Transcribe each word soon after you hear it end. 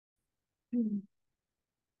All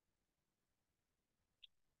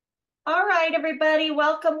right, everybody,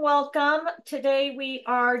 welcome, welcome. Today we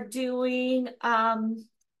are doing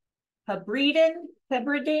Hebridean.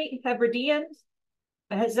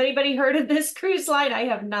 Has anybody heard of this cruise line? I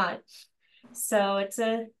have not. So it's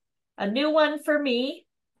a new one for me.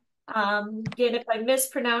 Again, if I'm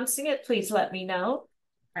mispronouncing it, please let me know.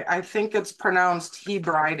 I think it's pronounced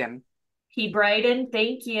Hebridean. Hebridean,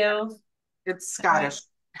 thank you. It's All right. Scottish.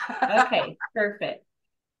 Okay, perfect.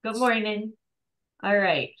 Good morning. All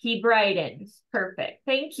right, Hebridean, perfect.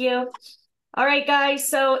 Thank you. All right, guys,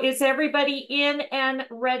 so is everybody in and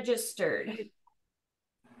registered?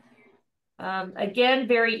 Again,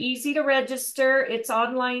 very easy to register. It's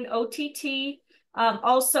online OTT.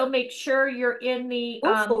 Also, make sure you're in the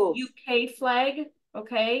UK flag,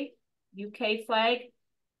 okay? UK flag.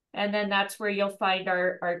 And then that's where you'll find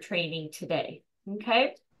our training today,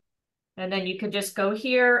 okay? And then you can just go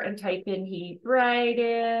here and type in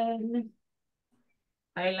Hebridean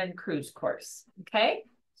Island Cruise Course, okay?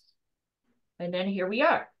 And then here we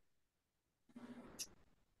are.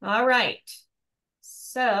 All right.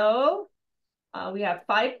 So we have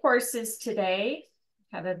 5 courses today.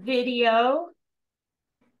 Have a video.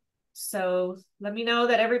 So let me know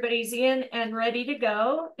that everybody's in and ready to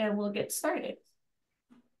go, and we'll get started.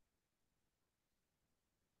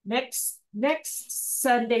 Next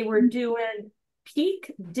Sunday, we're doing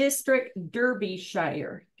Peak District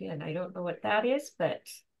Derbyshire. Again, I don't know what that is, but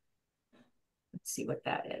let's see what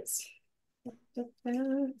that is.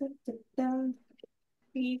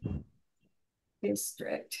 Peak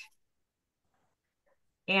District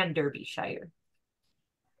and Derbyshire.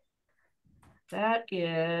 That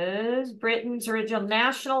is Britain's original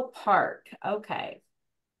national park. Okay.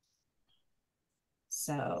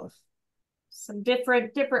 So some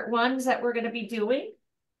different ones that we're going to be doing.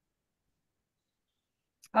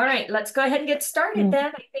 All right, let's go ahead and get started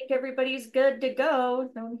then. I think everybody's good to go.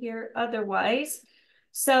 Don't hear otherwise.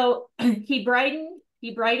 So Hebridean,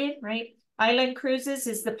 right? Island Cruises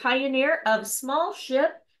is the pioneer of small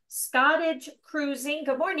ship Scottish cruising.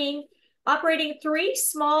 Good morning. Operating 3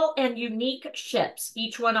 small and unique ships.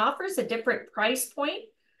 Each one offers a different price point,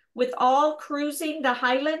 with all cruising the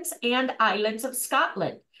Highlands and Islands of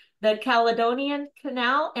Scotland, the Caledonian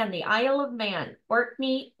Canal, and the Isle of Man,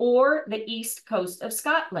 Orkney, or the east coast of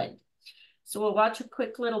Scotland. So we'll watch a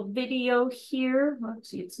quick little video here.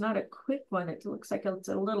 Let's see, it's not a quick one. It looks like it's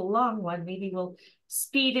a little long one. Maybe we'll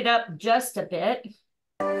speed it up just a bit.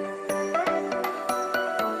 I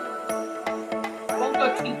won't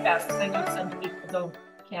go too fast because I know some people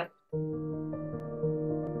can't.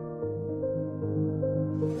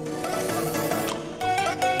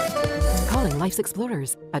 Calling life's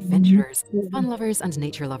explorers, adventurers, fun lovers, and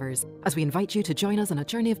nature lovers, as we invite you to join us on a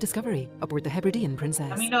journey of discovery aboard the Hebridean Princess.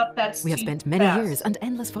 Let me know if that's We have spent many years and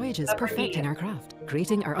endless voyages perfecting our craft,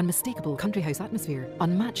 creating our unmistakable country house atmosphere,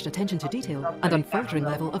 unmatched attention to detail, and unfaltering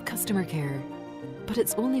level of customer care. But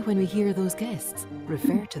it's only when we hear those guests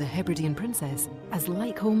refer to the Hebridean Princess as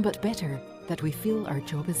like home but better that we feel our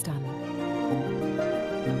job is done.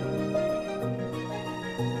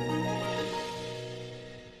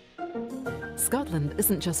 Scotland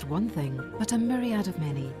isn't just one thing, but a myriad of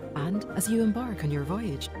many. And as you embark on your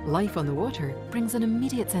voyage, life on the water brings an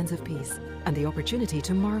immediate sense of peace and the opportunity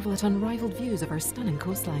to marvel at unrivaled views of our stunning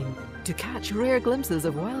coastline, to catch rare glimpses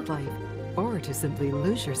of wildlife, or to simply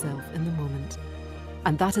lose yourself in the moment.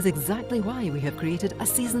 And that is exactly why we have created a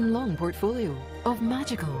season-long portfolio of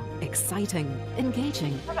magical, exciting,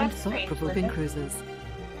 engaging, and thought-provoking cruises,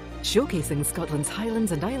 showcasing Scotland's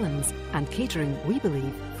Highlands and Islands and catering, we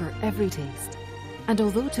believe, for every taste. And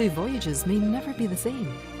although 2 voyages may never be the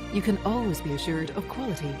same, you can always be assured of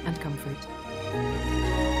quality and comfort.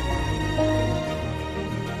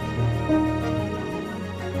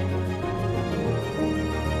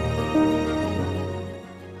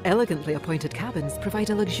 Elegantly appointed cabins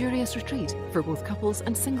provide a luxurious retreat for both couples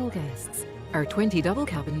and single guests. Our 20 double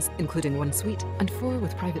cabins, including 1 suite and 4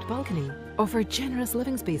 with private balcony, offer generous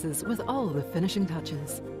living spaces with all the finishing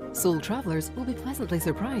touches. Sole travellers will be pleasantly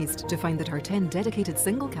surprised to find that our 10 dedicated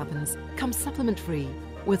single cabins come supplement-free,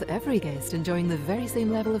 with every guest enjoying the very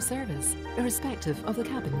same level of service, irrespective of the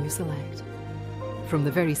cabin you select. From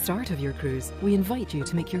the very start of your cruise, we invite you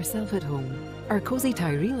to make yourself at home. Our cosy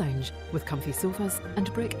Tyree lounge, with comfy sofas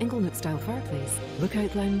and brick Inglenook-style fireplace,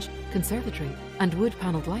 lookout lounge, conservatory, and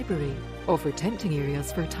wood-panelled library, offer tempting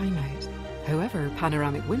areas for time out. However,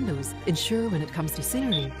 panoramic windows ensure when it comes to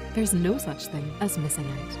scenery, there's no such thing as missing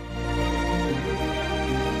out.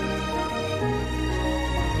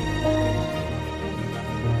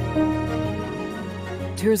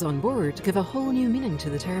 Tours on board give a whole new meaning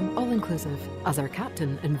to the term all-inclusive, as our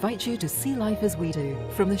captain invites you to see life as we do,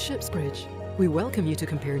 from the ship's bridge. We welcome you to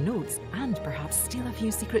compare notes and perhaps steal a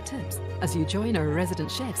few secret tips as you join our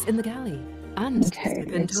resident chefs in the galley. And to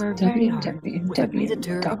slip into our very heart with a guided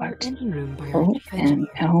tour of our engine room by our chief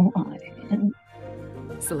engineer.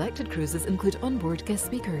 Selected cruises include onboard guest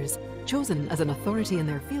speakers, chosen as an authority in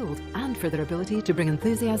their field and for their ability to bring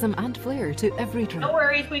enthusiasm and flair to every trip. No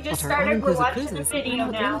worries, we just started. We're watching the video now.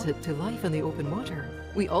 Are not limited to life on the open water.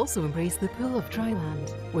 We also embrace the pull of dry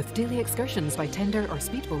land, with daily excursions by tender or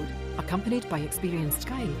speedboat, accompanied by experienced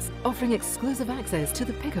guides, offering exclusive access to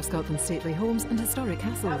the pick of Scotland's stately homes and historic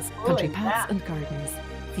castles, country paths and gardens.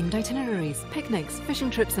 Themed itineraries, picnics, fishing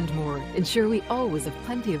trips and more ensure we always have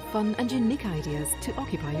plenty of fun and unique ideas to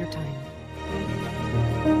occupy your time.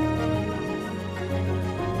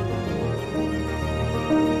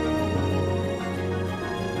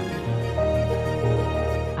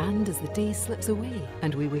 And as the day slips away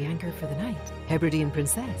and we weigh anchor for the night, Hebridean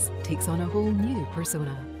Princess takes on a whole new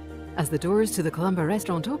persona. As the doors to the Columba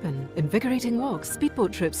restaurant open, invigorating walks,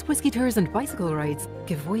 speedboat trips, whiskey tours and bicycle rides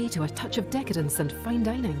give way to a touch of decadence and fine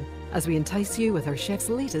dining as we entice you with our chef's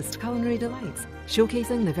latest culinary delights,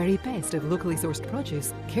 showcasing the very best of locally sourced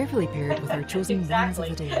produce, carefully paired with our chosen wines of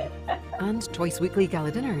the day. And twice weekly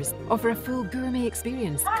gala dinners offer a full gourmet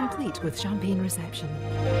experience, complete with champagne reception.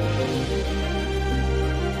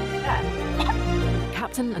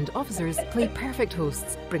 Captain and officers play perfect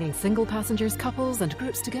hosts, bringing single passengers, couples and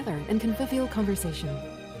groups together in convivial conversation.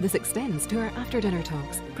 This extends to our after-dinner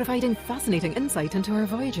talks, providing fascinating insight into our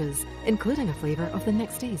voyages, including a flavour of the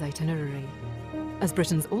next day's itinerary. As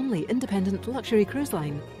Britain's only independent luxury cruise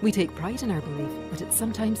line, we take pride in our belief that it's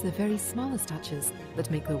sometimes the very smallest touches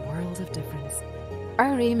that make the world of difference.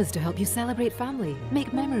 Our aim is to help you celebrate family,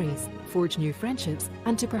 make memories, forge new friendships,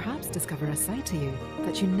 and to perhaps discover a side to you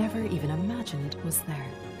that you never even imagined was there.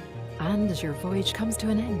 And as your voyage comes to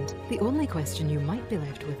an end, the only question you might be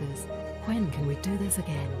left with is, when can we do this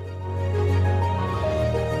again?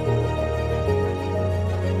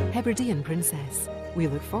 Hebridean Princess, we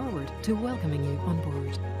look forward to welcoming you on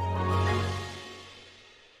board.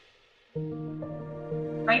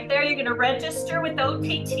 Right there, you're going to register with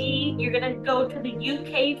OTT. You're going to go to the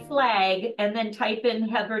UK flag and then type in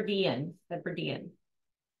Hebridean.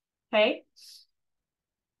 Okay?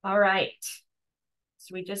 All right.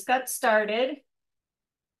 So we just got started.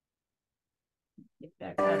 Get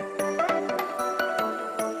back up.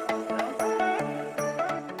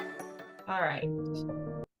 All right.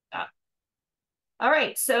 All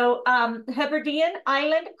right, so Hebridean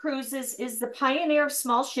Island Cruises is the pioneer of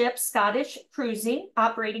small ships, Scottish cruising,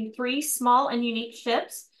 operating 3 small and unique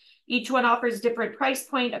ships. Each one offers different price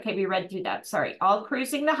point. Okay, we read through that, sorry. All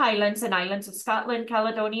cruising the Highlands and Islands of Scotland,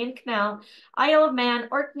 Caledonian Canal, Isle of Man,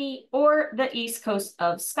 Orkney, or the east coast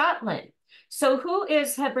of Scotland. So who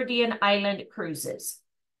is Hebridean Island Cruises?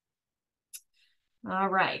 All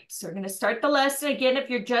right, so we're going to start the lesson. Again, if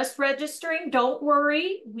you're just registering, don't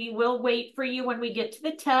worry. We will wait for you when we get to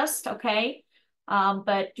the test, okay?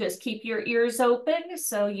 But just keep your ears open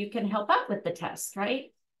so you can help out with the test,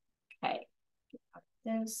 right? Okay, get out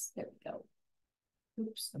of this. There we go.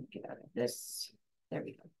 Oops, let me get out of this. There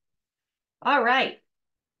we go. All right,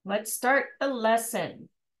 let's start the lesson.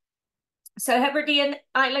 So Hebridean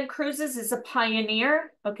Island Cruises is a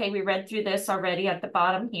pioneer. Okay, we read through this already at the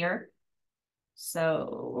bottom here.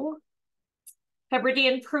 So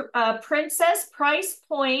Hebridean Princess, price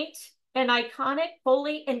point, an iconic,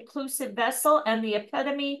 fully inclusive vessel and the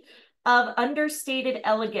epitome of understated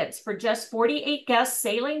elegance for just 48 guests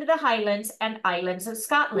sailing to the Highlands and Islands of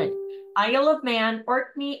Scotland, Isle of Man,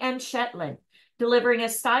 Orkney, and Shetland, delivering a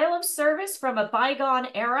style of service from a bygone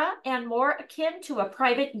era and more akin to a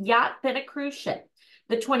private yacht than a cruise ship.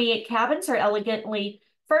 The 28 cabins are elegantly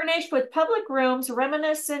furnished with public rooms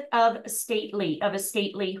reminiscent of a stately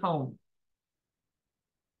home.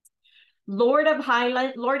 Lord of the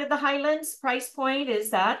Highlands, price point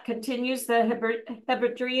is that continues the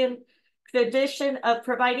Hebridean tradition of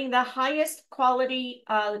providing the highest quality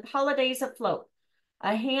holidays afloat.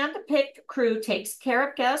 A hand-picked crew takes care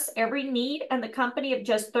of guests' every need, and the company of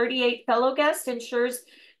just 38 fellow guests ensures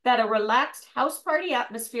that a relaxed house party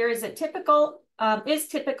atmosphere is typical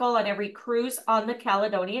on every cruise on the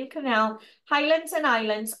Caledonian Canal, Highlands and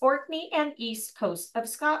Islands, Orkney, and east coast of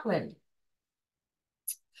Scotland.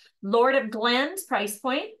 Lord of Glens, price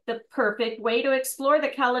point, the perfect way to explore the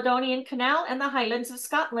Caledonian Canal and the Highlands of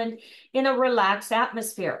Scotland in a relaxed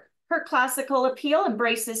atmosphere. Her classical appeal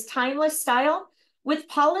embraces timeless style with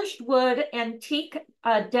polished wood, antique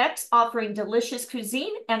decks offering delicious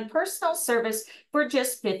cuisine and personal service for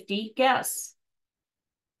just 50 guests.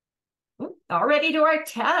 Already to our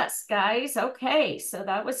test, guys. Okay, so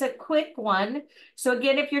that was a quick one. So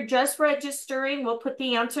again, if you're just registering, we'll put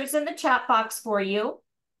the answers in the chat box for you.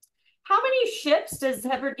 How many ships does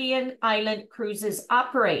Hebridean Island Cruises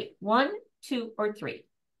operate? 1, 2, or 3?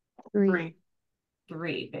 3.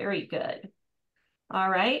 3. Very good. All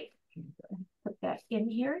right. Put that in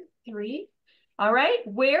here. 3. All right.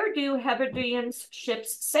 Where do Hebridean's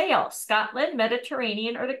ships sail? Scotland,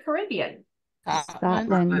 Mediterranean, or the Caribbean?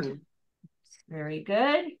 Scotland. Very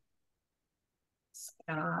good.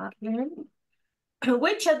 Scotland.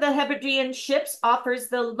 Which of the Hebridean ships offers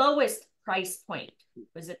the lowest price point?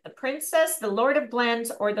 Was it the Princess, the Lord of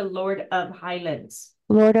Glens, or the Lord of Highlands?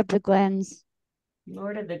 Lord of the Glens.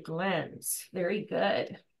 Lord of the Glens. Very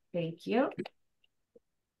good. Thank you.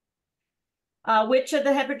 Which of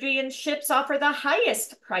the Hebridean ships offer the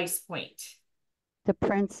highest price point? The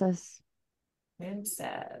Princess.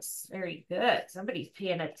 Princess. Very good. Somebody's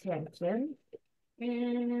paying attention.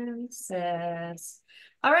 Princess.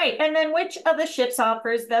 All right. And then which of the ships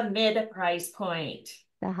offers the mid-price point?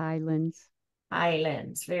 The Highlands.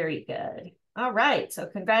 Highlands. Very good. All right. So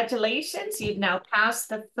congratulations. You've now passed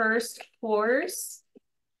the first course.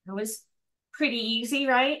 It was pretty easy,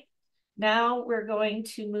 right? Now we're going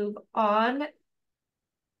to move on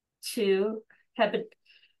to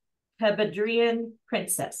Hebridean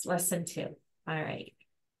Princess, lesson 2. All right.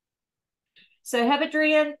 So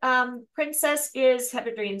Hebridean Princess is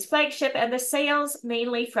Hebridean's flagship, and the sails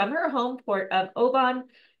mainly from her home port of Oban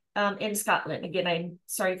in Scotland. Again, I'm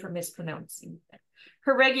sorry for mispronouncing that.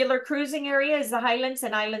 Her regular cruising area is the Highlands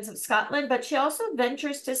and Islands of Scotland, but she also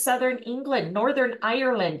ventures to southern England, Northern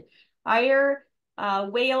Ireland,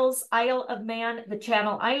 Wales, Isle of Man, the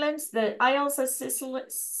Channel Islands, the Isles of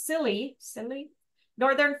Scilly,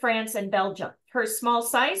 Northern France, and Belgium. Her small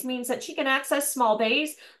size means that she can access small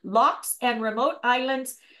bays, locks, and remote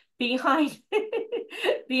islands behind,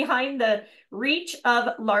 behind the reach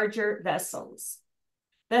of larger vessels.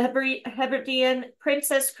 The Hebridean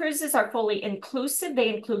Princess cruises are fully inclusive.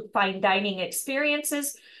 They include fine dining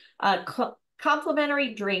experiences,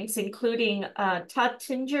 complimentary drinks, including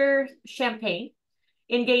Taittinger champagne,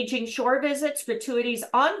 engaging shore visits, gratuities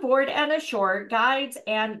on board and ashore, guides,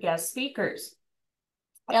 and guest speakers.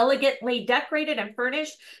 Elegantly decorated and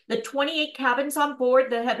furnished, the 28 cabins on board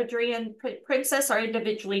the Hebridean Princess are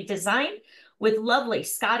individually designed with lovely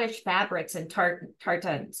Scottish fabrics and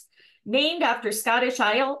tartans. Named after Scottish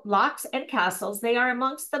Isle, locks, and castles, they are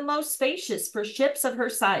amongst the most spacious for ships of her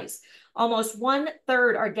size. Almost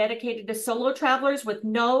 1/3 are dedicated to solo travelers with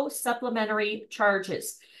no supplementary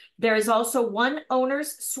charges. There is also 1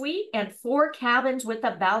 owner's suite and 4 cabins with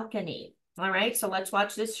a balcony. All right, so let's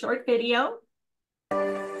watch this short video.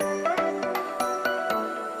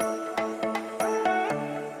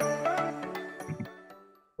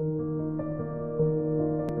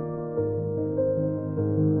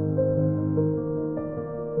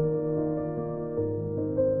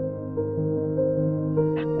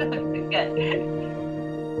 Good.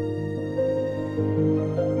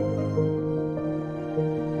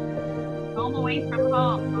 Home away from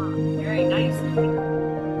home. Huh? Very nice.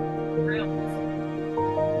 Rooms.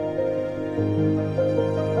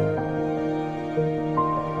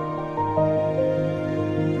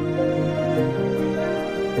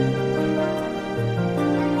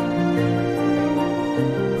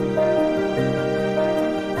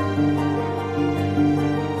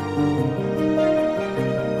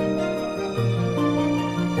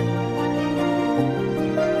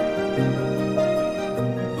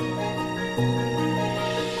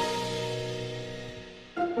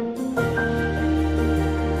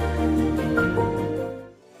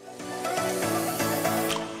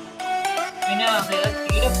 I know, they look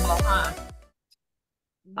beautiful, huh?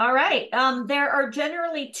 All right. There are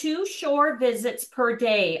generally 2 shore visits per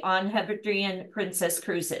day on Hebridean Princess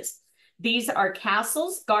cruises. These are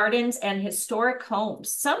castles, gardens, and historic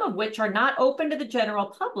homes, some of which are not open to the general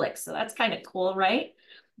public. So that's kind of cool, right?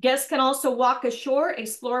 Guests can also walk ashore,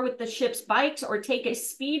 explore with the ship's bikes, or take a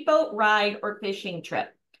speedboat ride or fishing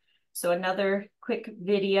trip. So another quick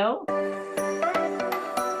video.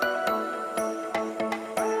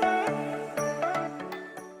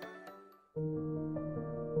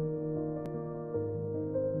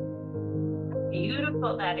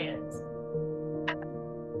 Beautiful that is.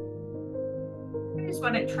 I just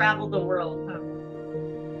want to travel the world, huh?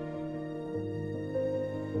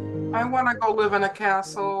 I want to go live in a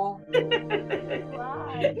castle. Look at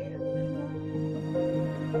that. Beautiful.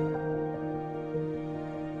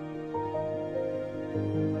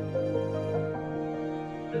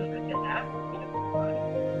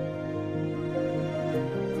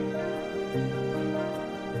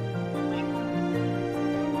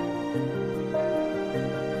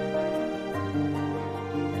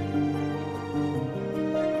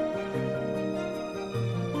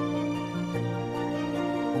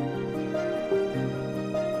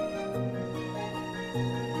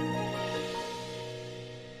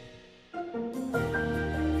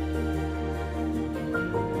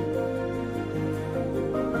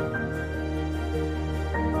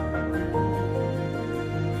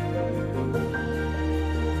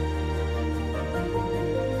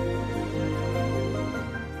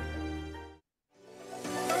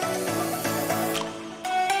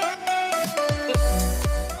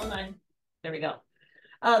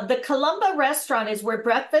 The Columba restaurant is where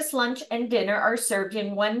breakfast, lunch, and dinner are served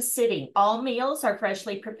in one sitting. All meals are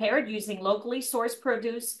freshly prepared using locally sourced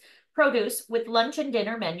produce with lunch and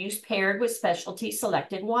dinner menus paired with specialty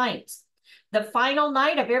selected wines. The final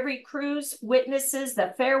night of every cruise witnesses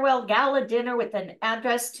the farewell gala dinner with an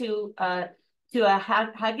address to a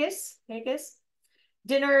haggis.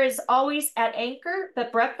 Dinner is always at anchor,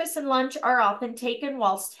 but breakfast and lunch are often taken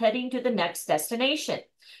whilst heading to the next destination.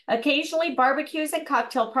 Occasionally, barbecues and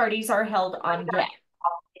cocktail parties are held on deck.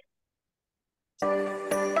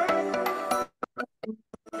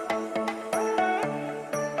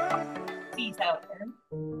 He's out there.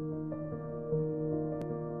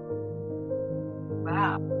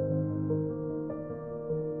 Wow.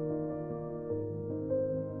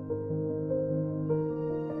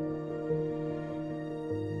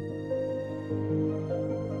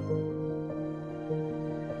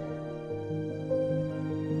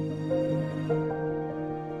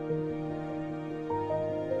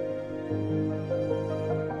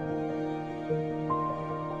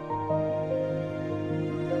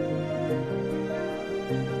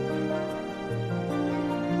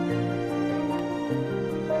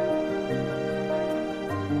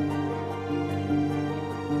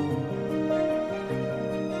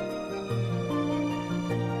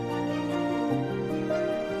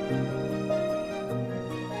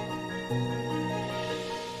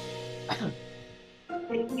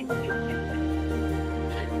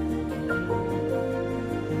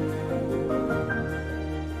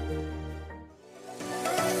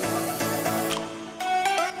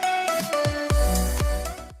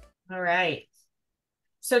 All right.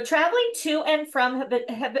 So traveling to and from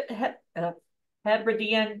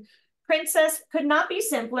Hebridean Princess could not be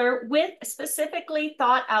simpler with specifically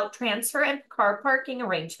thought out transfer and car parking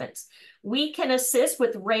arrangements. We can assist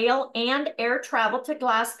with rail and air travel to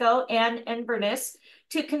Glasgow and Inverness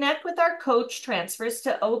to connect with our coach transfers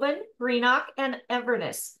to Oban, Greenock, and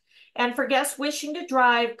Inverness. And for guests wishing to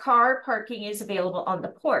drive, car parking is available on the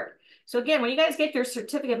port. So again, when you guys get your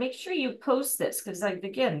certificate, make sure you post this because,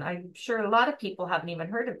 again, I'm sure a lot of people haven't even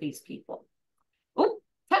heard of these people. Oh,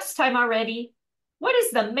 test time already. What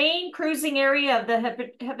is the main cruising area of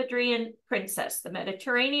the Hebridean Princess? The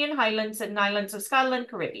Mediterranean, Highlands, and Islands of Scotland,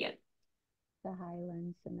 Caribbean. The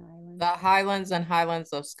Highlands and Islands. The Highlands and Highlands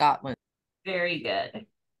of Scotland. Very good.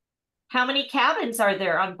 How many cabins are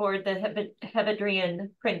there on board the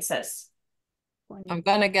Hebridean Princess? 20. I'm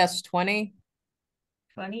gonna guess 20.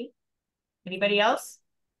 20? Anybody else?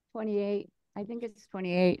 28. I think it's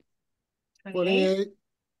 28. 28.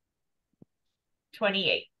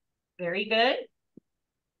 28. Very good.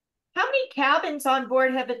 How many cabins on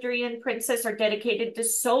board Hebridean Princess are dedicated to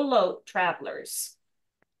solo travelers?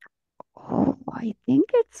 Oh, I think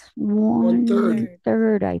it's one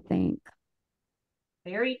third, I think.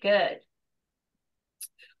 Very good.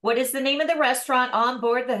 What is the name of the restaurant on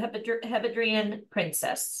board the Hebridean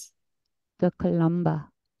Princess? The Columba.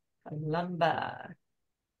 Columba.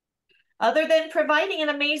 Other than providing an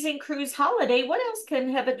amazing cruise holiday, what else can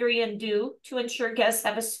Hebridean do to ensure guests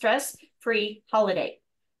have a stress-free holiday?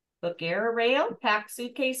 Book air rail, pack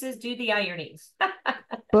suitcases, do the ironing.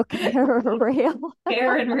 Book air rail.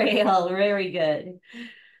 Air and rail, very good.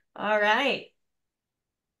 All right.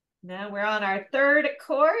 Now we're on our third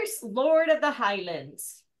course, Lord of the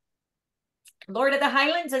Highlands. Lord of the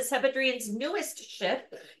Highlands is Hebridean's newest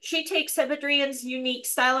ship. She takes Hebridean's unique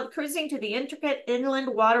style of cruising to the intricate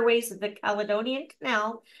inland waterways of the Caledonian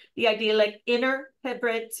Canal, the idyllic inner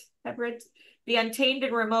Hebrides, the untamed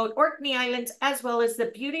and remote Orkney Islands, as well as the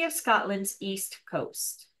beauty of Scotland's east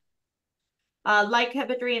coast. Like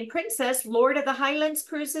Hebridean Princess, Lord of the Highlands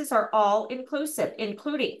cruises are all inclusive,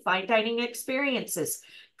 including fine dining experiences,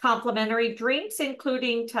 complimentary drinks,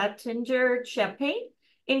 including Taittinger champagne,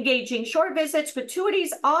 engaging shore visits,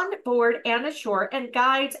 gratuities on board and ashore, and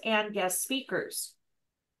guides and guest speakers.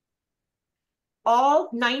 All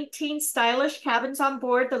 19 stylish cabins on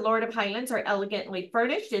board the Lord of Highlands are elegantly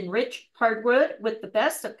furnished in rich hardwood with the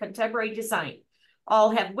best of contemporary design. All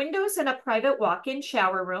have windows and a private walk-in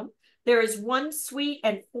shower room. There is one suite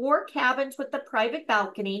and 4 cabins with a private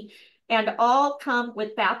balcony, and all come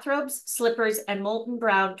with bathrobes, slippers, and molten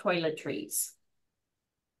brown toiletries.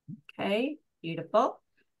 Okay, beautiful.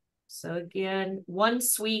 So again, 1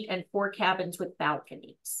 suite and 4 cabins with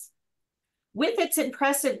balconies. With its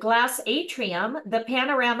impressive glass atrium, the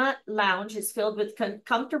Panorama Lounge is filled with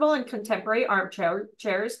comfortable and contemporary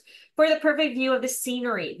armchairs for the perfect view of the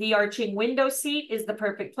scenery. The arching window seat is the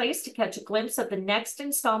perfect place to catch a glimpse of the next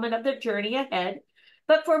installment of the journey ahead.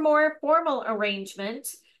 But for more formal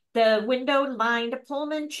arrangements, The window-lined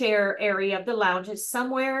Pullman chair area of the lounge is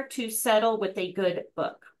somewhere to settle with a good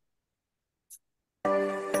book.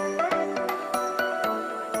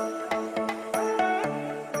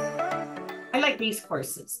 I like these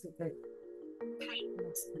courses. The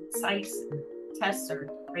tightness, concise, and tests are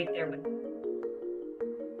right there with me.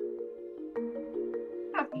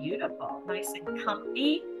 How beautiful. Nice and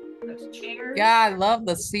comfy. Those chairs. Yeah, I love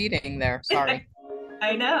the seating there. Sorry.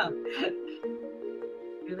 I know.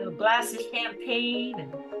 Your little glass of champagne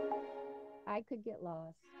and I could get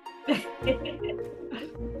lost.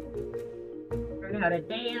 learn how to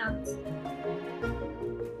dance.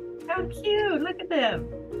 How cute. Look at them.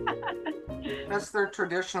 That's their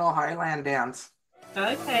traditional Highland dance.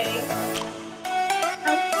 Okay.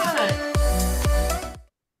 How fun.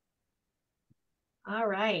 All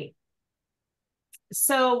right.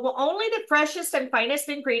 So only the freshest and finest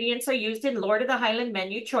ingredients are used in Lord of the Highland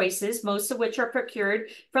menu choices, most of which are procured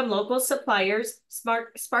from local suppliers.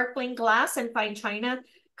 Sparkling glass and fine china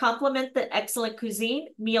complement the excellent cuisine.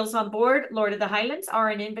 Meals on board Lord of the Highlands are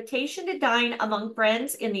an invitation to dine among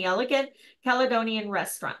friends in the elegant Caledonian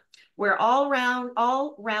restaurant, where all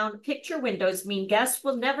round picture windows mean guests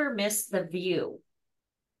will never miss the view.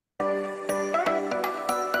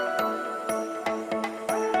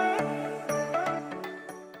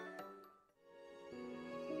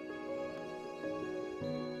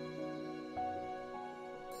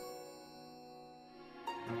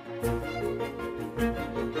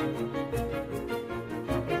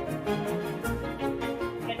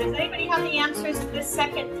 Does anybody have the answers to this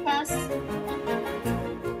second test?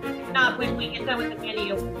 If not, when we get done with the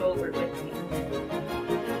video, we'll go over it with you.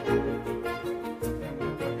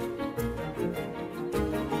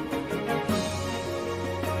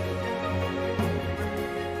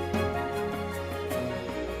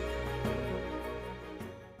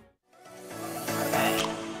 Okay.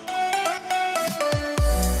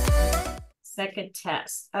 Second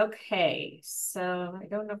test. Okay, so I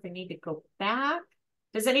don't know if I need to go back.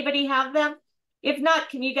 Does anybody have them? If not,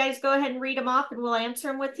 can you guys go ahead and read them off and we'll answer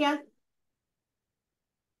them with you?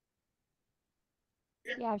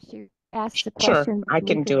 Yeah, she asked the Sure, question. I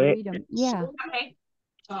can do it. Read them. Yeah.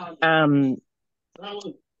 Okay.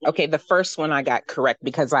 Okay, the first one I got correct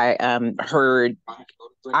because I heard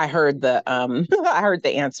the I heard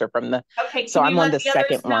the answer from the Okay, so can I'm you on let the the others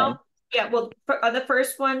second know? one. Yeah, well, on the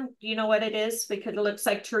first one, do you know what it is? Because it looks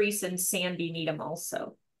like Teresa and Sandy need them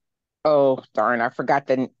also. Oh darn, I forgot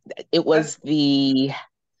it was the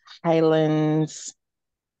Highlands.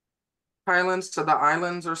 Highlands to the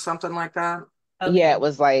islands or something like that. Okay, Yeah, it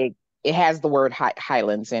was like it has the word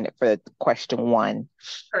Highlands in it for question one.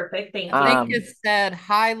 perfect. Thank I you. think it said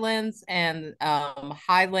Highlands and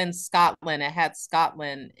Highlands, Scotland. It had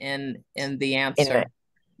Scotland in the answer.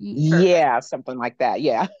 Yeah, something like that.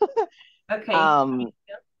 Yeah. Okay.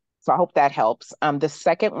 So I hope that helps. The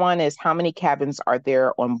second one is how many cabins are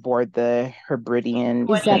there on board the Hebridean?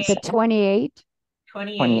 Is that the 28?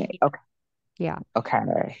 28. Okay. Yeah.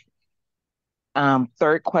 Okay.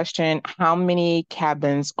 Third question, how many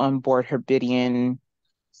cabins on board Hebridean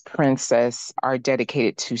Princess are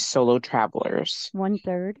dedicated to solo travelers?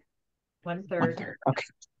 1/3. 1/3. 1/3. Okay.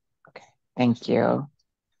 Okay. Thank you.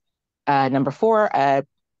 Number four,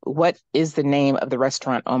 what is the name of the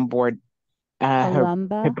restaurant on board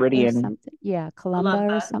Columba or Hebridean? something. Yeah,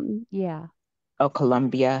 Columba or something. Yeah. Oh,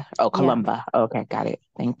 Columbia. Oh, Columba. Okay, got it.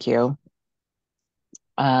 Thank you.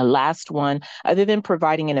 Last one. Other than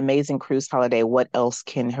providing an amazing cruise holiday, what else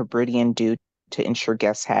can Hebridean do to ensure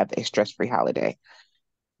guests have a stress-free holiday?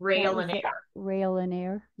 Rail and air. Rail and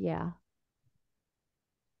air. Yeah.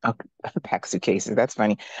 Okay, pack suitcases. That's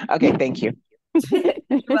funny. Okay, thank you.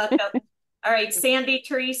 You're welcome. All right, Sandy,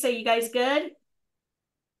 Teresa, you guys good?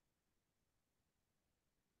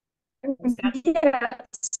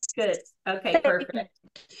 Yes. Good. Okay, perfect.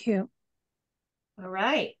 Thank you. All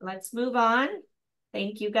right, let's move on.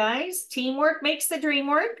 Thank you, guys. Teamwork makes the dream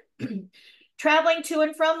work. Traveling to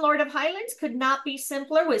and from Lord of Highlands could not be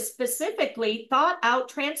simpler with specifically thought out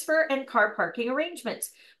transfer and car parking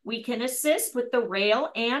arrangements. We can assist with the rail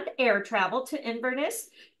and air travel to Inverness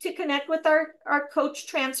to connect with our coach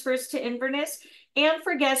transfers to Inverness. And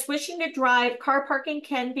for guests wishing to drive, car parking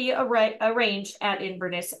can be arranged at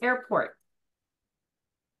Inverness Airport.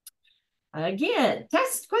 Again,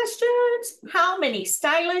 test questions. How many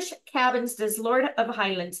stylish cabins does Lord of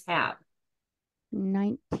Highlands have?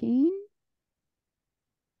 19,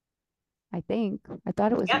 I think. I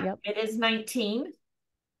thought it was, Yep, it is 19.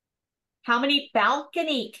 How many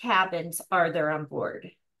balcony cabins are there on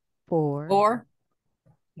board? 4. 4.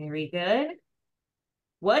 Very good.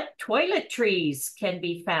 What toiletries can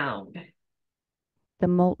be found? The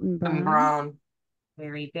Molten And Brown. Brown.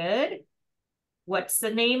 Very good. What's the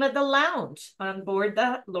name of the lounge on board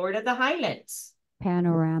the Lord of the Highlands?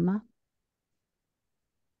 Panorama.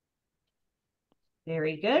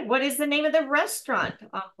 Very good. What is the name of the restaurant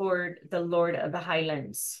on board the Lord of the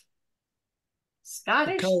Highlands?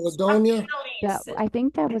 Scottish. Caledonia. I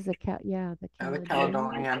think that was the And the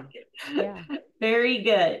Caledonian. Yeah. Very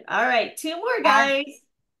good. All right, two more guys.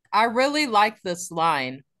 I really like this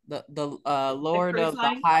line. The Lord cruise of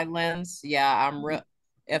line? the Highlands. Yeah,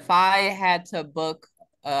 if I had to book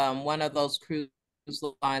one of those cruise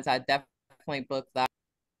lines, I'd definitely book that.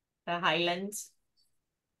 The Highlands.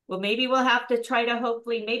 Well, maybe we'll have to try to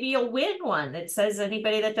hopefully, maybe you'll win one that says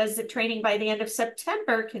anybody that does the training by the end of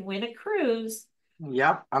September can win a cruise.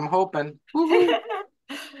 Yep, I'm hoping.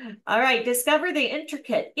 All right, discover the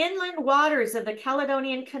intricate inland waters of the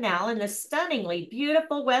Caledonian Canal and the stunningly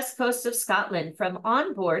beautiful west coast of Scotland from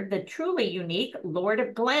on board the truly unique Lord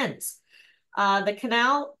of Glens. The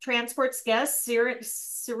canal transports guests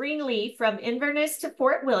serenely from Inverness to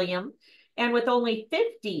Fort William, and with only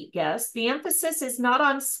 50 guests, the emphasis is not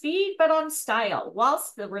on speed, but on style,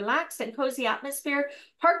 whilst the relaxed and cozy atmosphere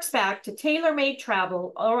harks back to tailor-made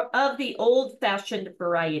travel of the old-fashioned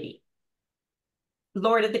variety.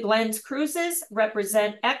 Lord of the Glens cruises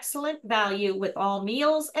represent excellent value with all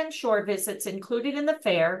meals and shore visits included in the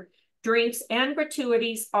fare. Drinks and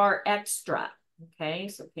gratuities are extra. Okay,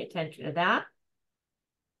 so pay attention to that.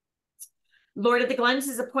 Lord of the Glens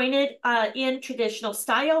is appointed in traditional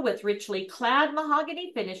style with richly clad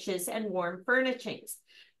mahogany finishes and warm furnishings.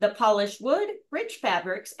 The polished wood, rich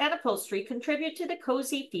fabrics, and upholstery contribute to the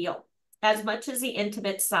cozy feel as much as the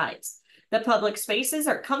intimate sides. The public spaces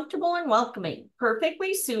are comfortable and welcoming,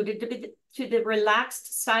 perfectly suited to the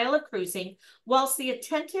relaxed style of cruising, whilst the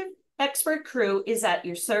attentive expert crew is at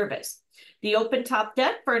your service. The open top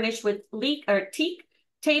deck, furnished with teak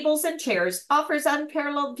tables and chairs, offers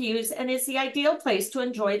unparalleled views and is the ideal place to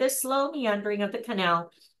enjoy the slow meandering of the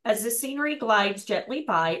canal as the scenery glides gently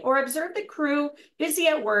by, or observe the crew busy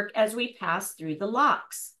at work as we pass through the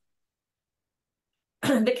locks.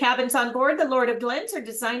 The cabins on board the Lord of Glens are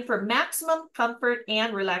designed for maximum comfort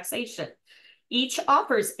and relaxation. Each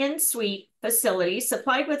offers in-suite facilities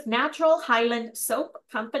supplied with natural Highland Soap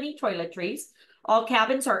Company toiletries. All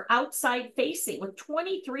cabins are outside facing, with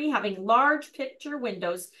 23 having large picture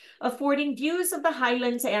windows affording views of the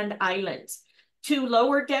Highlands and islands. 2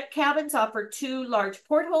 lower deck cabins offer 2 large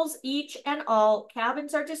portholes each, and all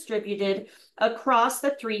cabins are distributed across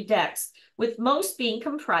the 3 decks, with most being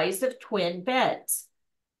comprised of twin beds.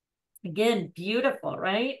 Again, beautiful,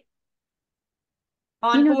 right?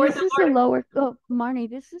 On board this is the lower, Marnie,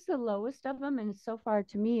 this is the lowest of them, and so far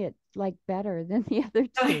to me, it's like better than the other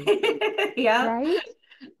 2. Yeah. Right?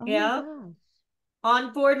 Oh yeah. my gosh.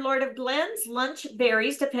 On board Lord of Glens, lunch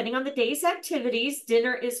varies depending on the day's activities.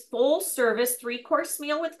 Dinner is full service, 3-course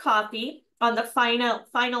meal with coffee. On the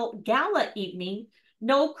final gala evening,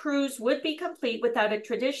 no cruise would be complete without a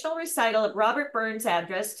traditional recital of Robert Burns'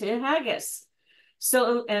 address to haggis.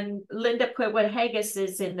 So, and Linda put what haggis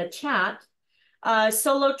is in the chat.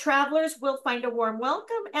 Solo travelers will find a warm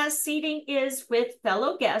welcome, as seating is with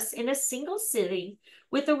fellow guests in a single sitting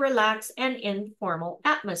with a relaxed and informal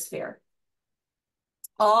atmosphere.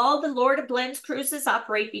 All the Lord of Glens cruises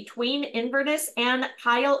operate between Inverness and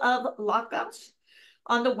Kyle of Lochash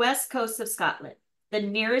on the west coast of Scotland. The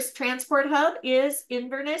nearest transport hub is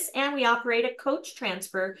Inverness, and we operate a coach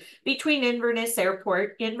transfer between Inverness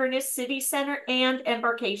Airport, Inverness City Centre, and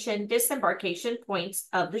disembarkation points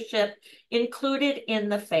of the ship included in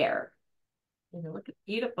the fare. And look at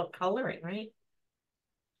beautiful coloring, right?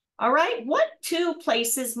 All right, what 2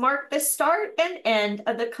 places mark the start and end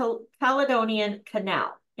of the Caledonian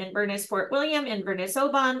Canal? Inverness Fort William, Inverness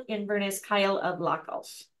Oban, Inverness Kyle of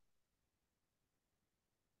Lochash.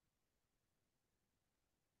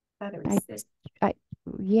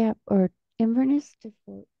 Yeah, or Inverness to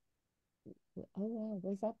Fort. Oh wow,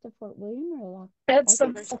 was that to Fort William or Loch? That's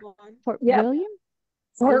the first one. Fort William.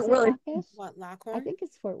 Fort William. What, Lockhorn? I think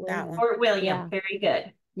it's Fort William. Fort William. Yeah. Very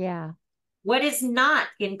good. Yeah. What is not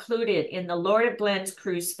included in the Lord of Glens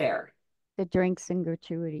cruise fare? The drinks and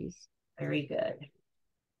gratuities. Very good.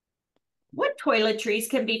 What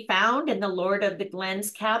toiletries can be found in the Lord of the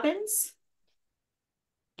Glens cabins?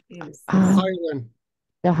 Highland.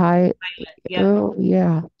 The Highland, yeah. Oh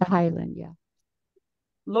yeah, the Highland, yeah.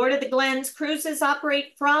 Lord of the Glens cruises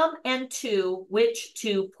operate from and to which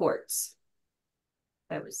 2 ports?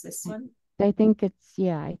 That was this one. I think it's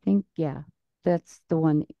that's the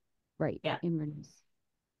one, right? Yeah. Inverness.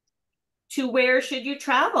 To where should you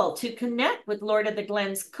travel to connect with Lord of the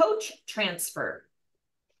Glens coach transfer?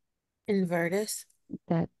 Inverness.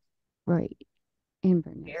 that right.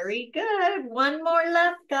 Inverness. Very good. One more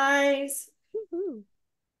left, guys. Woohoo.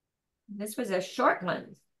 This was a short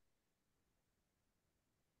one.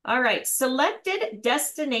 All right, selected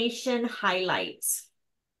destination highlights.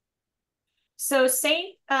 So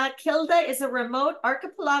St. Kilda is a remote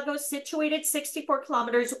archipelago situated 64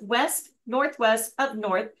 kilometers west-northwest of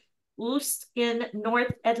North Oost in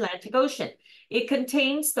North Atlantic Ocean. It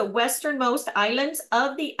contains the westernmost islands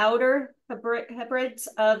of the Outer Hebrides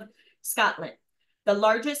of Scotland. The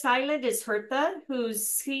largest island is Hertha, whose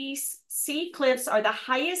sea cliffs are the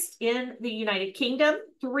highest in the United Kingdom.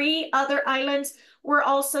 3 other islands were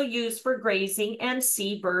also used for grazing and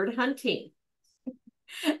seabird hunting.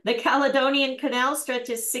 The Caledonian Canal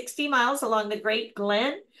stretches 60 miles along the Great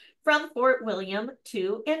Glen from Fort William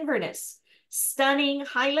to Inverness. Stunning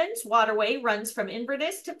Highlands Waterway runs from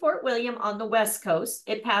Inverness to Fort William on the west coast.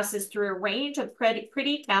 It passes through a range of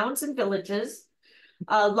pretty towns and villages,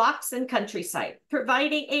 lochs and countryside,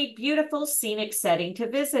 providing a beautiful scenic setting to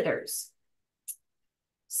visitors.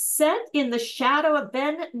 Set in the shadow of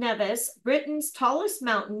Ben Nevis, Britain's tallest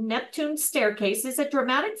mountain, Neptune's Staircase, is a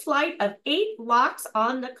dramatic flight of 8 lochs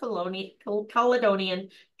on the Caledonian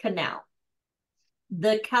Canal.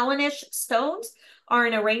 The Callanish stones are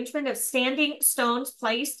an arrangement of standing stones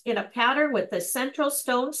placed in a pattern with the central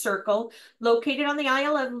stone circle located on the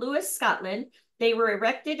Isle of Lewis, Scotland. They were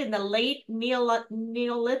erected in the late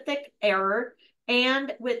Neolithic era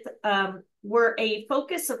and were a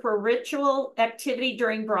focus for ritual activity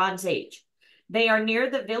during Bronze Age. They are near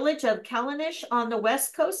the village of Callanish on the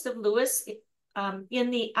west coast of Lewis in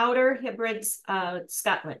the Outer Hebrides,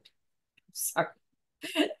 Scotland. Sorry.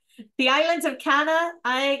 The islands of Canna,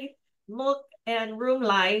 Eigg, Muck, and Room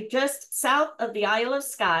lie just south of the Isle of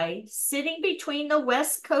Skye, sitting between the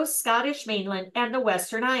west coast Scottish mainland and the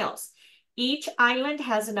Western Isles. Each island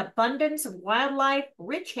has an abundance of wildlife,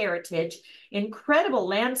 rich heritage, incredible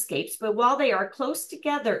landscapes, but while they are close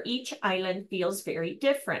together, each island feels very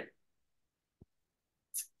different.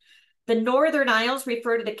 The Northern Isles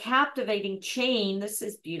refer to the captivating chain, this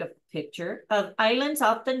is a beautiful picture, of islands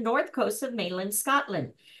off the north coast of mainland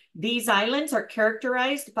Scotland. These islands are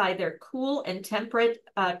characterized by their cool and temperate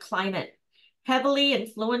climate, heavily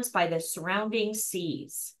influenced by the surrounding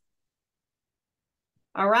seas.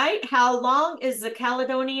 All right, how long is the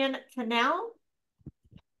Caledonian Canal?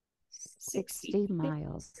 60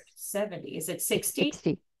 miles. 70, is it 60?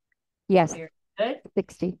 60. Yes. Very good.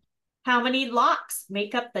 60. How many locks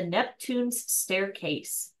make up the Neptune's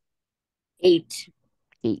Staircase? 8.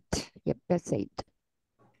 8. Yep, that's 8.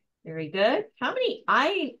 Very good. How many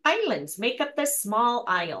islands make up the small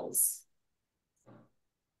isles?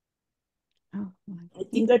 Oh, I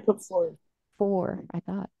think I put 4. 4, I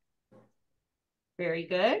thought. Very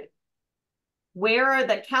good. Where are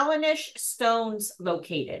the Callanish stones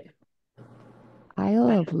located?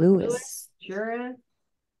 Isle of Lewis. Jura.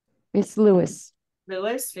 It's Lewis.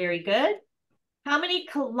 Lewis, very good. How many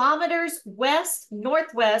kilometers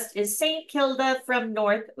west-northwest is St. Kilda from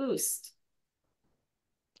North Oost?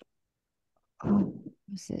 Oh,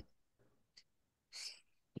 is it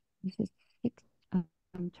 6?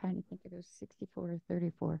 I'm trying to think if it was 64 or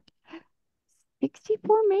 34.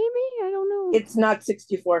 64 maybe? I don't know. It's not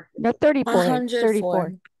 64. No, 34.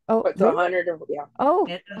 104. Oh, It's 100. Yeah. Oh,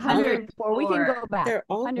 It's 104. We can go back. They're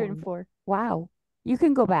all 104. Wow. You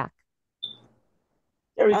can go back.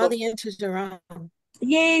 There we All go. the answers are wrong.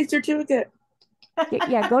 Yay, certificate.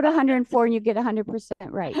 Yeah, go to 104 and you get 100%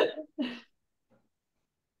 right.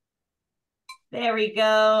 There we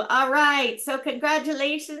go. All right. So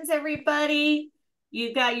congratulations, everybody.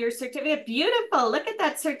 You got your certificate. Beautiful. Look at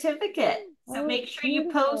that certificate. So Oh, make it's sure you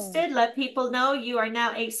beautiful. post it. Let people know you are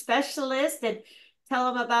now a specialist and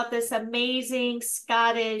tell them about this amazing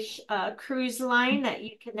Scottish cruise line that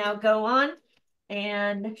you can now go on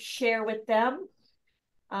and share with them.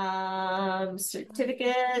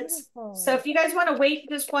 Certificates. So if you guys want to wait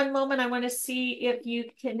just one moment, I want to see if you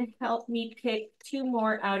can help me pick 2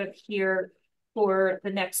 more out of here for the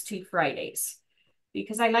next 2 Fridays,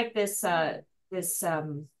 because I like this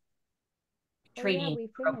training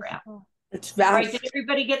program. It's All right, vast. did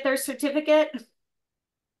everybody get their certificate?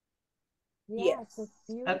 Yes, it's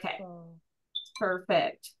beautiful. Okay.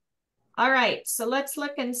 Perfect. All right, so let's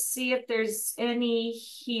look and see if there's any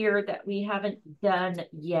here that we haven't done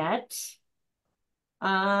yet.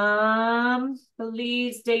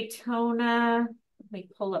 Belize, Daytona. Let me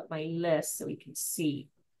pull up my list so we can see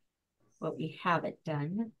what we haven't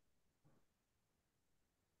done.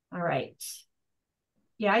 All right.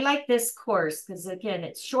 Yeah, I like this course because, again,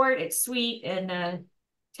 it's short, it's sweet, and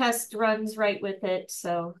test runs right with it.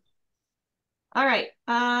 So All right.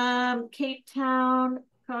 Cape Town,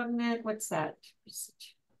 Cognate, what's that?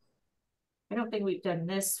 I don't think we've done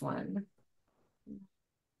this one.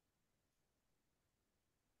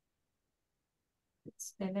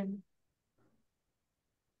 It's been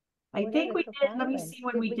I What think are we Cook did, let me Islands? see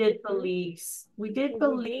when Did we we did do- Belize. We did Did we do-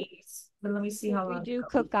 Belize, but let me see Did how we long do ago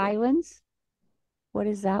we Cook did. Islands? What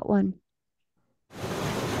is that one?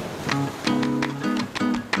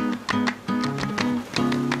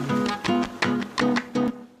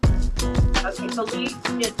 Okay, Belize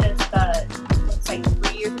did this, looks like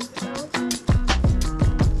 3 years ago.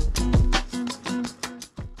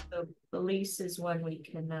 So Belize is one we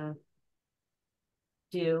can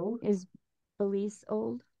do. Is Belize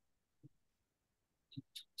old?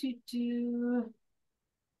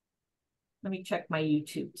 Let me check my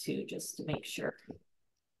YouTube too, just to make sure.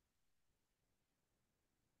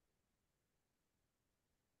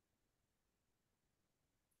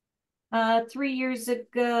 Uh, 3 years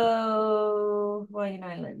ago, Hawaiian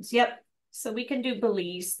Islands. Yep. So we can do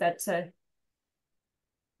Belize. That's when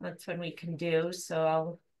we can do. So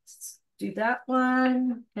I'll do that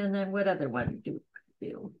one. And then what other one do we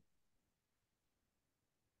do?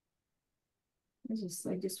 I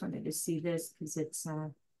just wanted to see this because it's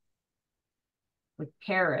with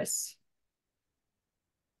Paris.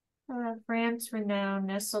 France renowned,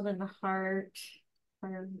 nestled in the heart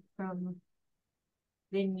from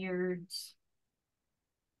vineyards.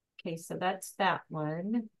 Okay, so that's that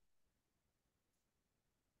one.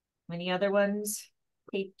 Any other ones?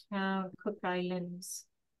 Cape Town, Cook Islands.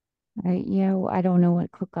 Yeah, well, I don't know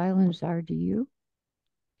what Cook Islands are. Do you?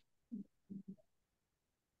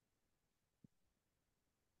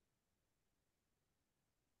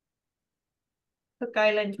 Cook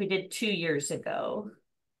Islands we did 2 years ago.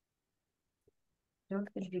 I don't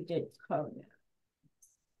think we did Kona.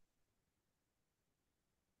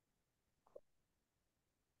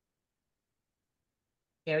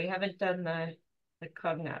 Yeah, we haven't done the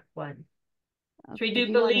Cognac one. Should we Okay,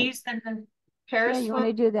 do Belize and the Paris Yeah, you one?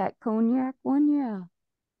 want to do that cognac one?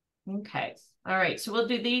 Yeah. Okay. All right. So we'll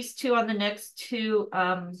do these two on the next two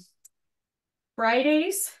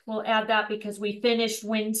Fridays. We'll add that because we finished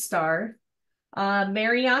Windstar.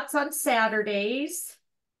 Marriott's on Saturdays.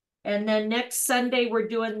 And then next Sunday, we're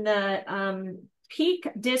doing the Peak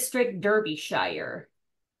District Derbyshire.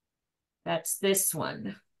 That's this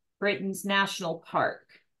one, Britain's National Park.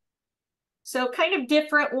 So kind of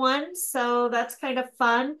different ones. So that's kind of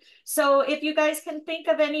fun. So if you guys can think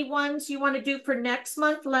of any ones you want to do for next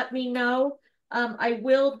month, let me know. I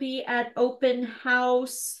will be at open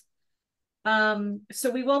house. So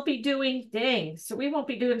we won't be doing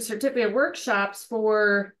certificate workshops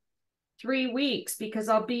for 3 weeks because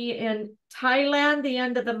I'll be in Thailand the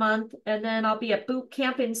end of the month, and then I'll be at boot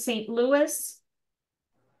camp in St. Louis.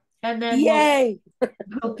 And then Yay!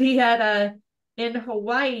 we'll be in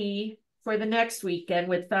Hawaii for the next weekend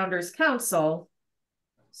with Founders Council.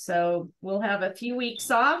 So we'll have a few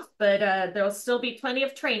weeks off, but there'll still be plenty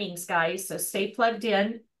of trainings, guys. So stay plugged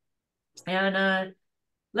in. And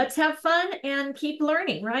let's have fun and keep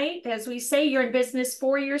learning, right? As we say, you're in business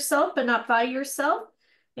for yourself, but not by yourself.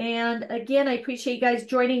 And again, I appreciate you guys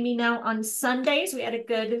joining me now on Sundays. We had a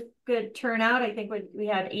good turnout. I think we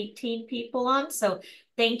had 18 people on. So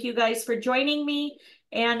thank you guys for joining me.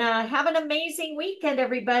 And have an amazing weekend,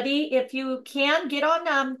 everybody. If you can, get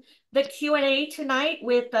on the Q&A tonight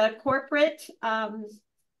with corporate.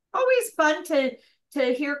 Always fun to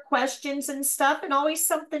hear questions and stuff, and always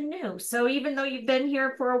something new. So even though you've been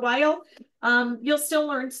here for a while, you'll still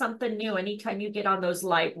learn something new anytime you get on those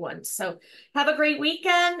live ones. So have a great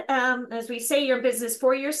weekend. As we say, you're in business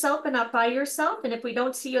for yourself and not by yourself. And if we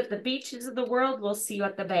don't see you at the beaches of the world, we'll see you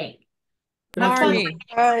at the bank. Have fun. Marnie,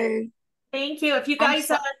 Bye. Thank you. If you I'm guys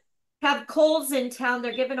so- have Kohl's in town,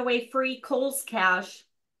 they're giving away free Kohl's cash.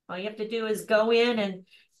 All you have to do is go in, and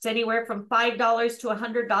it's anywhere from $5 to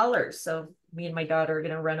 $100. So me and my daughter are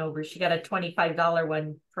gonna run over. She got a $25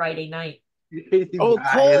 one Friday night. Oh,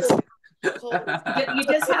 Guys. cool. You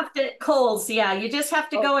just have to Kohl's, yeah. You just have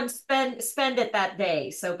to go and spend it that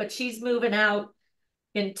day. So, but she's moving out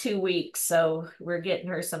in 2 weeks, so we're getting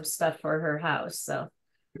her some stuff for her house. So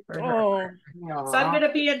for her. Oh, So I'm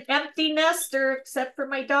gonna be an empty nester except for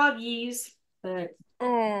my doggies, but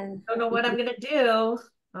oh. don't know what I'm gonna do.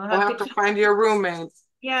 I'll We'll have to keep, find your roommates.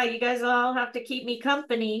 yeah, you guys all have to keep me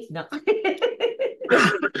company. No.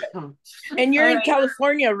 And you're All in right.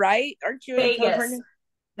 California, right? Aren't you in Vegas. California? Oh,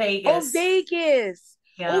 Vegas. Vegas.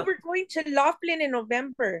 Yeah. Oh, we're going to Laughlin in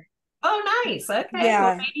November. Oh, nice. Okay.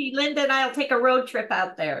 Yeah. Well, maybe Linda and I'll take a road trip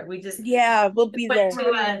out there. Yeah, we'll be went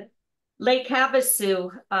there. to Lake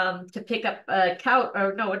Havasu to pick up couch,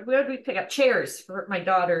 or no, where did we pick up? Chairs for my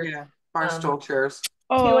daughter. Yeah, bar stool chairs.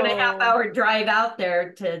 2.5 hour drive out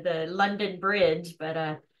there to the London Bridge, but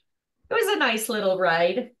it was a nice little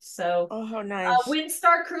ride. So how nice.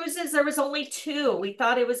 Windstar cruises, there was only 2. We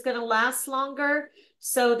thought it was going to last longer,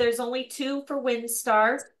 so there's only 2 for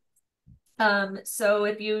Windstar. So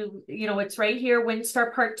if it's right here,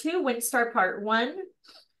 Windstar Part 2, Windstar Part 1.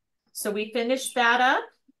 So we finished that up.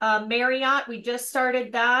 Marriott, we just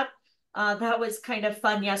started that. That was kind of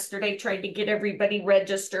fun yesterday, trying to get everybody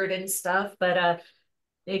registered and stuff. But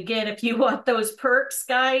again, if you want those perks,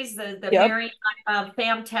 guys, the Marriott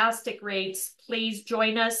fantastic rates, please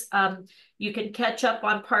join us. You can catch up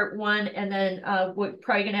on Part 1, and then we're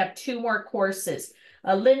probably going to have 2 more courses.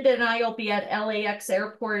 Linda and I will be at LAX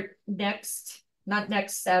airport not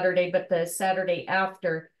next Saturday, but the Saturday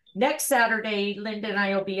after. Next Saturday, Linda and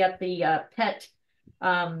I will be at the pet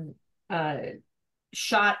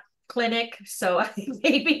shot clinic. So I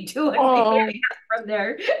may be doing from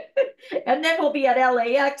there. And then we'll be at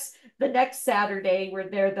LAX the next Saturday. We're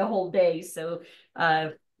there the whole day. So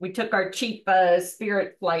we took our cheap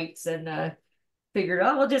Spirit flights and figured,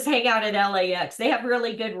 we'll just hang out at LAX. They have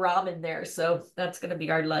really good ramen there. So that's going to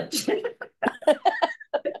be our lunch.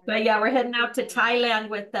 But yeah, we're heading out to Thailand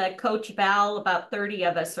with Coach Val. About 30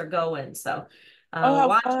 of us are going. So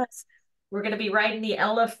watch us. We're going to be riding the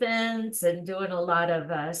elephants and doing a lot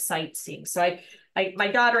of sightseeing. So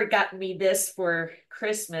my daughter got me this for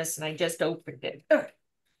Christmas, and I just opened it.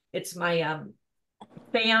 It's my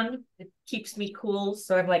fan. It keeps me cool.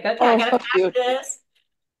 So I'm like, okay, I got to pack this.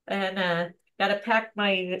 And got to pack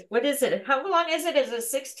my, what is it? How long is it? Is it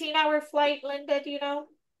a 16-hour flight, Linda? Do you know?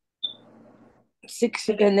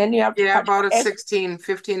 16, and then you have to about a 15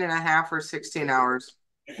 and a half or 16 hours.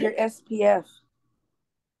 Your SPF.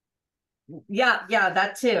 Yeah,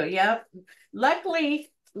 that too. Yeah. Luckily,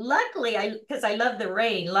 because I love the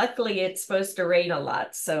rain. Luckily, it's supposed to rain a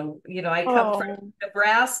lot. So, I come from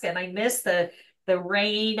Nebraska, and I miss the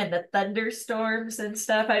rain and the thunderstorms and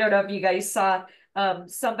stuff. I don't know if you guys saw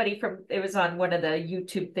somebody it was on one of the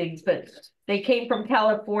YouTube things, but they came from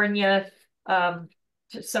California to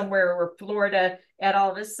somewhere or Florida, and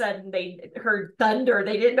all of a sudden they heard thunder.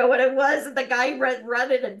 They didn't know what it was, and the guy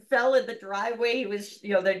running and fell in the driveway. He was,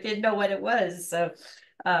 they didn't know what it was. So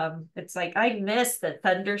it's like, I miss the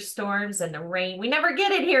thunderstorms and the rain. We never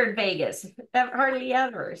get it here in Vegas, hardly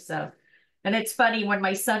ever. So, and it's funny, when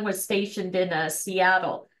my son was stationed in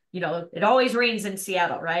Seattle, it always rains in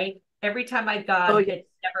Seattle, right? Every time I've gone, it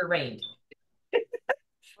never rained.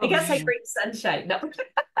 I guess I bring sunshine. No.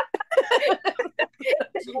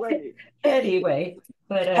 Anyway,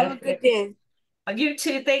 but have a good day. You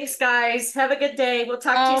too. Thanks, guys. Have a good day. We'll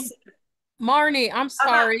talk to you soon. Marnie, I'm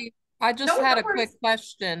sorry. I just had a quick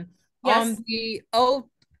question. Yes. On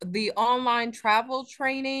the online travel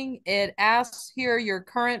training, it asks here your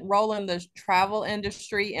current role in the travel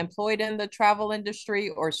industry, employed in the travel industry,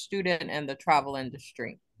 or student in the travel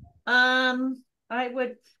industry. I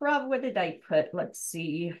would probably, what did I put? Let's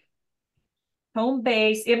see. Home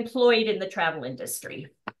base, employed in the travel industry.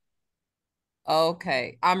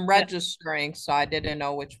 Okay, I'm registering, so I didn't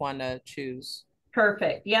know which one to choose.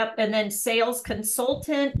 Perfect. Yep. And then sales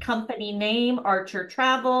consultant, company name, Archer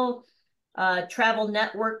Travel, travel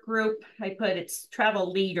network group. I put it's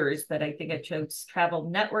travel leaders, but I think I chose travel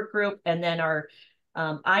network group, and then our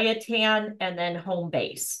IATAN, and then home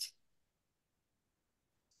based.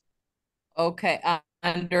 Okay.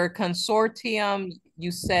 Under consortium,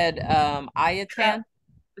 you said IATAN?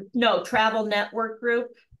 No, travel network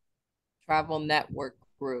group. Travel network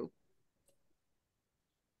group.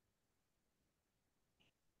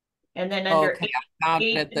 And then under I found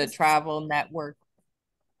it, the travel network.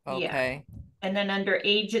 Okay. Yeah. And then under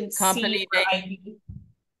agency company name.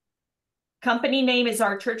 Company name is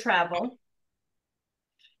Archer Travel.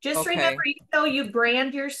 Just remember, even though you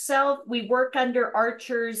brand yourself, we work under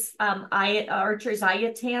Archer's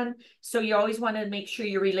IATAN. So you always want to make sure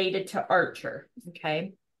you're related to Archer.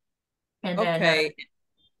 Okay. And then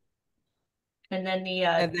and then the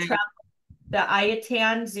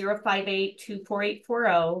IATAN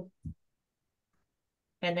 0582480.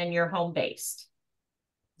 And then your home based.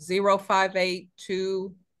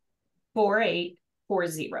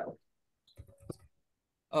 0582480.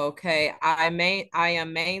 Okay, I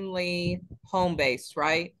am mainly home based,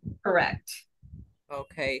 right? Correct.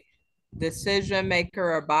 Okay. Decision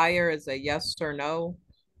maker or buyer is a yes or no?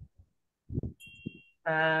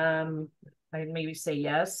 I maybe say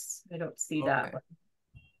yes. I don't see that one.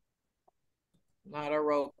 Not a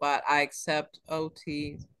robot. I accept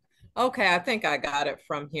OT. Okay, I think I got it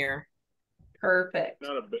from here. Perfect.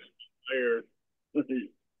 hired.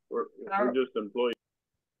 We're just employees.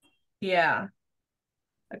 Yeah.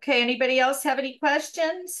 Okay, anybody else have any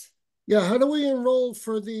questions? Yeah, how do we enroll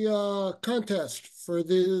for the contest for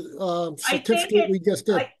the certificate we just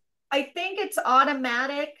did? I think it's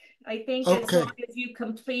automatic. I think as Okay. long as you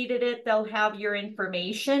completed it, they'll have your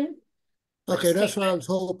information. Okay, that's what I was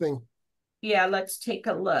hoping. Yeah, let's take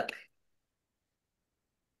a look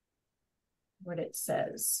what it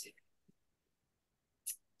says.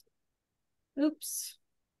 Oops.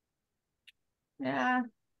 Yeah.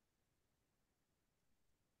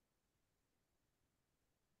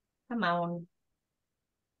 Come on.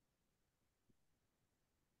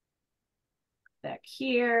 Back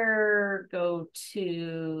here, go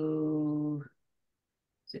to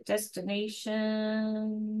the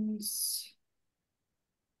destinations.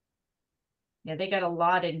 Yeah, they got a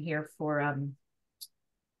lot in here for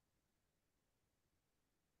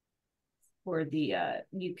the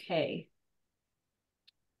UK.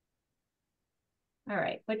 All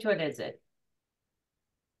right, which one is it?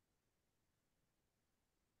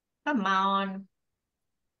 Come on.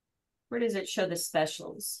 Where does it show the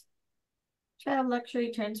specials? Travel,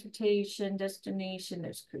 luxury, transportation, destination,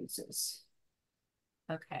 there's cruises.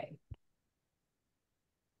 Okay.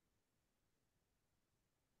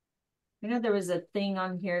 I know there was a thing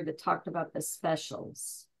on here that talked about the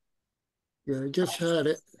specials. Yeah, I just had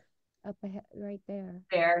it. Up ahead, right there.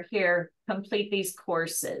 There, here, complete these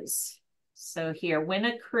courses. So here, win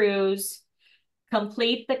a cruise,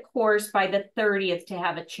 complete the course by the 30th to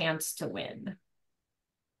have a chance to win.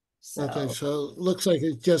 So, Okay, so it looks like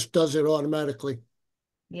it just does it automatically.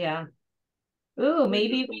 Yeah. Ooh,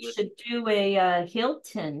 maybe we should do a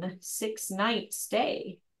Hilton 6-night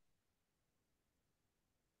stay.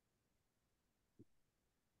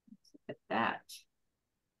 Look at that.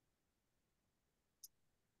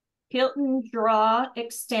 Hilton draw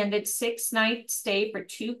extended 6-night stay for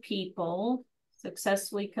 2 people.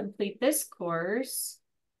 Successfully complete this course.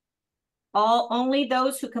 Only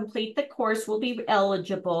those who complete the course will be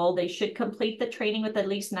eligible. They should complete the training with at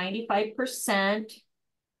least 95%.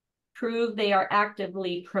 Prove they are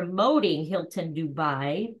actively promoting Hilton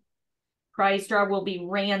Dubai. Prize draw will be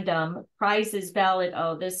random. Prize is valid.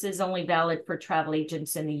 Oh, this is only valid for travel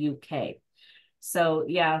agents in the UK. So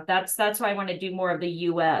yeah, that's why I want to do more of the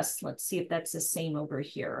US. Let's see if that's the same over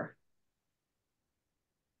here.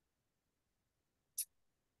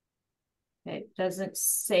 It doesn't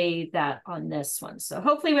say that on this one. So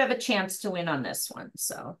hopefully we have a chance to win on this one.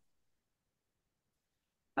 So.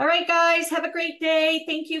 All right, guys, have a great day.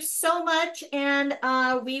 Thank you so much. And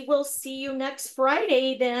we will see you next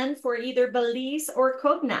Friday then for either Belize or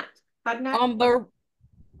Cognat.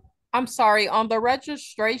 I'm sorry, on the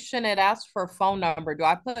registration, it asks for a phone number. Do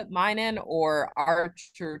I put mine in or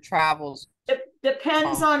Archer Travels? It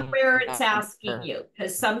depends on where it's asking you.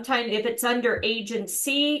 Because sometimes if it's under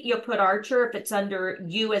agency, you'll put Archer. If it's under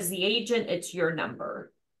you as the agent, it's your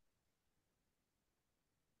number.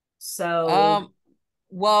 So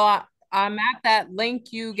well, I'm at that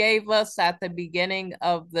link you gave us at the beginning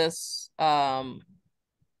of this Zoom,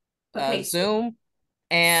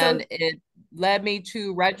 and it led me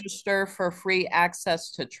to register for free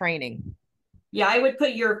access to training. Yeah, I would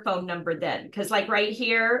put your phone number then, because like right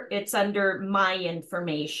here, it's under my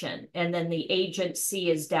information, and then the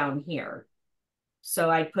agency is down here. So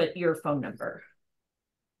I put your phone number.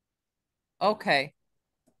 Okay.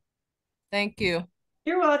 Thank you.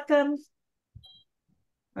 You're welcome.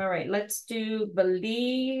 All right, let's do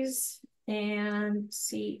Belize and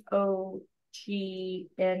COGNAC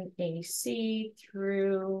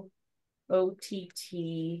through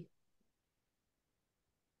OTT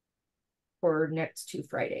for next 2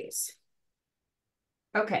 Fridays.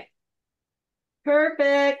 Okay.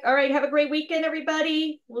 Perfect. All right, have a great weekend,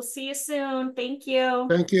 everybody. We'll see you soon. Thank you.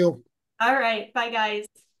 Thank you. All right, bye, guys.